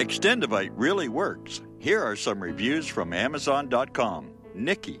 Extendovite really works. Here are some reviews from Amazon.com.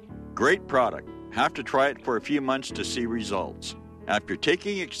 Nikki, great product. Have to try it for a few months to see results. After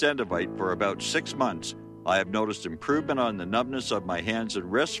taking Extendovite for about 6 months, I have noticed improvement on the numbness of my hands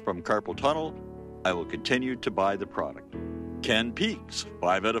and wrists from carpal tunnel. I will continue to buy the product. Ken Peaks,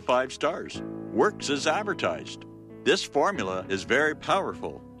 5 out of 5 stars. Works as advertised. This formula is very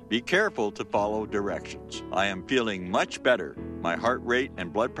powerful. Be careful to follow directions. I am feeling much better. My heart rate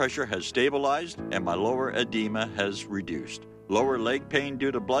and blood pressure has stabilized, and my lower edema has reduced. Lower leg pain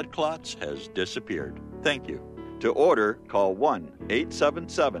due to blood clots has disappeared. Thank you. To order, call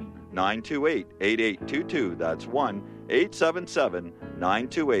 1-877-928-8822. That's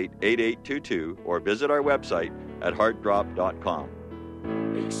 1-877-928-8822, or visit our website at heartdrop.com.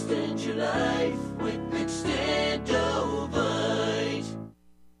 Extend your life with Extendovite.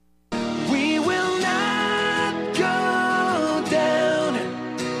 We will not go down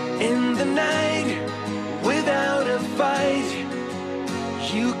in the night without a fight.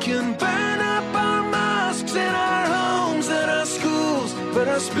 You can burn up our mosques and our homes and our schools, but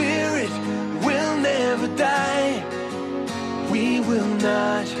our spirit will never die. We will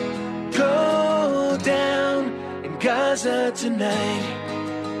not go down in Gaza tonight.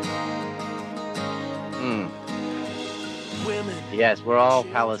 Yes, we're all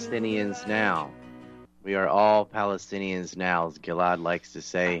Palestinians now. We are all Palestinians now, as Gilad likes to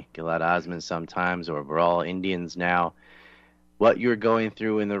say, Gilad Osman sometimes, or we're all Indians now. what you're going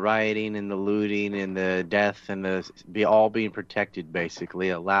through in the rioting and the looting and the death and all being protected, basically,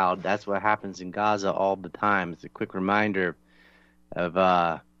 allowed. That's what happens in Gaza all the time. It's a quick reminder of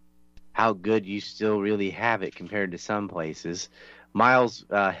how good you still really have it compared to some places. Miles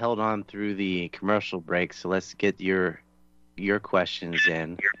held on through the commercial break, so let's get your questions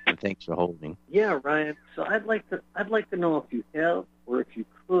in. And thanks for holding. Yeah, Ryan. So I'd like to know if you have, or if you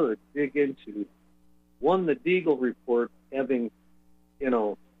could, dig into one, the Deagle report, having,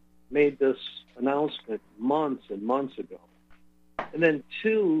 made this announcement months and months ago, and then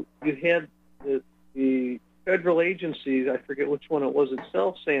two, you had the federal agencies, I forget which one it was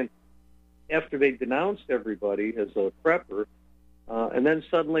itself, saying after they denounced everybody as a prepper, and then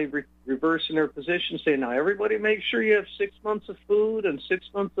suddenly reversing their position, saying, now everybody make sure you have 6 months of food and 6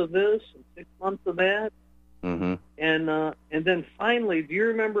 months of this and 6 months of that. Mm-hmm. And then finally, do you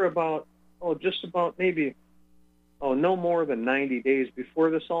remember no more than 90 days before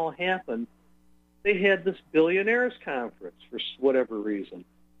this all happened, they had this billionaires conference for whatever reason.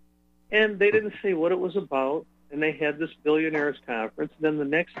 And they didn't say what it was about, and they had this billionaires conference. And then the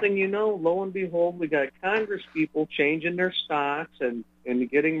next thing you know, lo and behold, we got Congress people changing their stocks and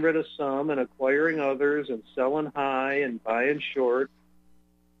getting rid of some and acquiring others and selling high and buying short.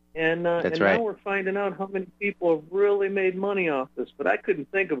 And right. Now we're finding out how many people have really made money off this. But I couldn't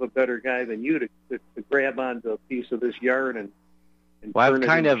think of a better guy than you to grab onto a piece of this yarn and well, turn I've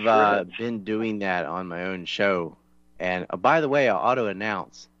kind it of into shreds. been doing that on my own show. And by the way, I'll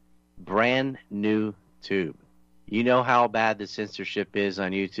auto-announce, brand new tube. You know how bad the censorship is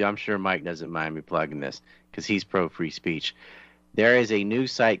on YouTube. I'm sure Mike doesn't mind me plugging this because he's pro free speech. There is a new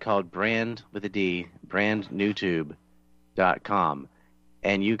site called brandnewtube.com.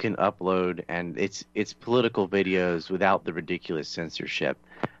 And you can upload, and it's political videos without the ridiculous censorship.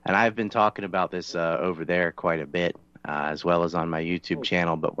 And I've been talking about this over there quite a bit, as well as on my YouTube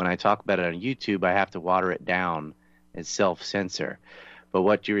channel. But when I talk about it on YouTube, I have to water it down and self-censor. But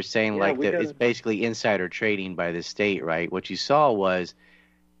what you were saying, it's basically insider trading by the state, right? What you saw was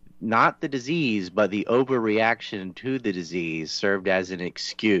not the disease, but the overreaction to the disease served as an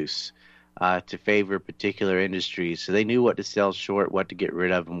excuse to favor particular industries. So they knew what to sell short, what to get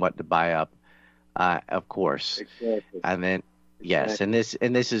rid of, and what to buy up, of course. Exactly. And then, yes, and this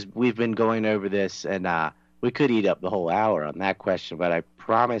is, we've been going over this, and we could eat up the whole hour on that question, but I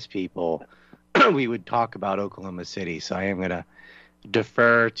promised people we would talk about Oklahoma City. So I am going to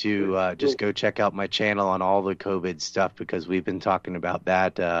defer to just go check out my channel on all the COVID stuff, because we've been talking about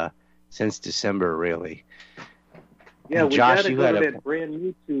that since December, really. Yeah, and we Josh, got to you go had to a that brand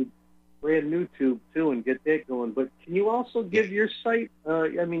new tube too and get that going. But can you also give your site?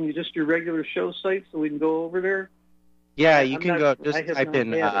 Just your regular show site, so we can go over there. Yeah, you can go. I Just have type not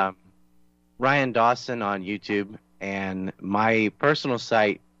in had it. Ryan Dawson on YouTube, and my personal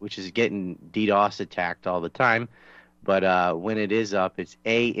site, which is getting DDoS attacked all the time. But when it is up, it's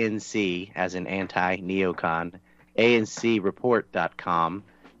ANC, as in anti-neocon, ancreport.com,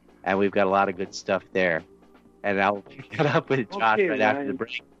 and we've got a lot of good stuff there. And I'll pick that up with Josh Okay, right after Ryan. the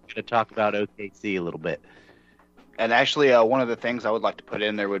break. We're going to talk about OKC a little bit. And actually, one of the things I would like to put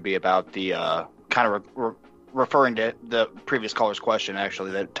in there would be about the kind of referring to the previous caller's question,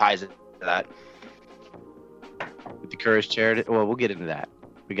 actually, that ties it to that. With the Courage Charity, well, we'll get into that.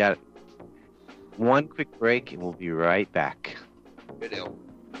 We got one quick break, and we'll be right back. Good deal.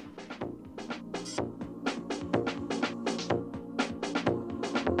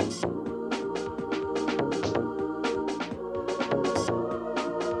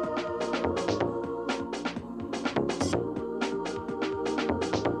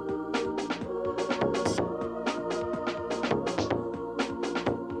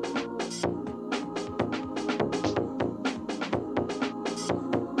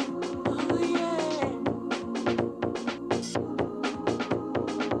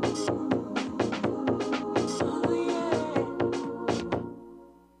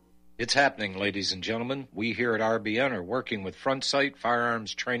 It's happening, ladies and gentlemen. We here at RBN are working with Front Sight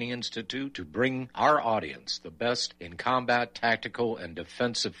Firearms Training Institute to bring our audience the best in combat, tactical, and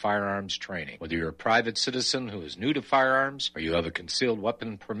defensive firearms training. Whether you're a private citizen who is new to firearms, or you have a concealed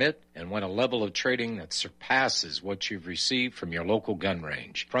weapon permit and want a level of training that surpasses what you've received from your local gun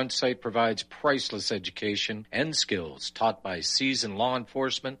range, Front Sight provides priceless education and skills taught by seasoned law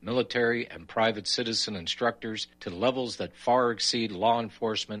enforcement, military, and private citizen instructors to levels that far exceed law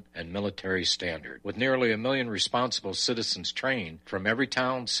enforcement and military standard. With nearly 1 million responsible citizens trained from every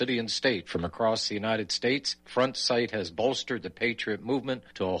town, city, and state from across the United States, Front Sight has bolstered the Patriot movement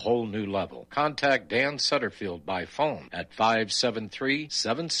to a whole new level. Contact Dan Sutterfield by phone at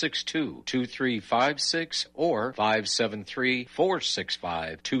 573-762 562-2356 or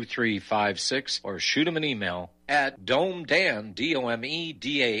 573-465-2356 or shoot them an email at domedan,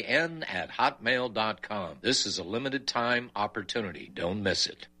 DOMEDAN, @hotmail.com. This is a limited time opportunity. Don't miss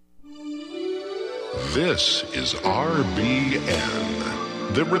it. This is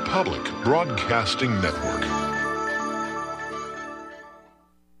RBN, the Republic Broadcasting Network.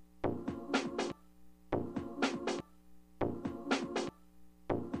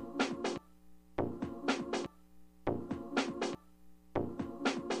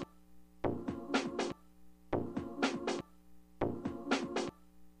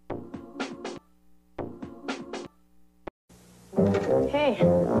 Hey.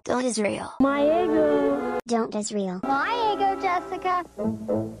 Don't Israel. My ego. Don't Israel. My ego, Jessica.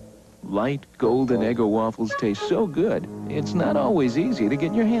 Light golden Eggo waffles taste so good, it's not always easy to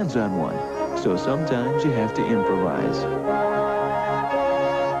get your hands on one. So sometimes you have to improvise.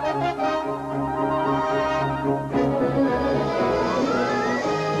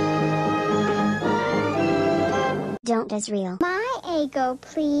 Don't Israel. My ego,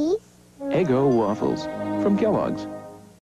 please. Eggo waffles from Kellogg's.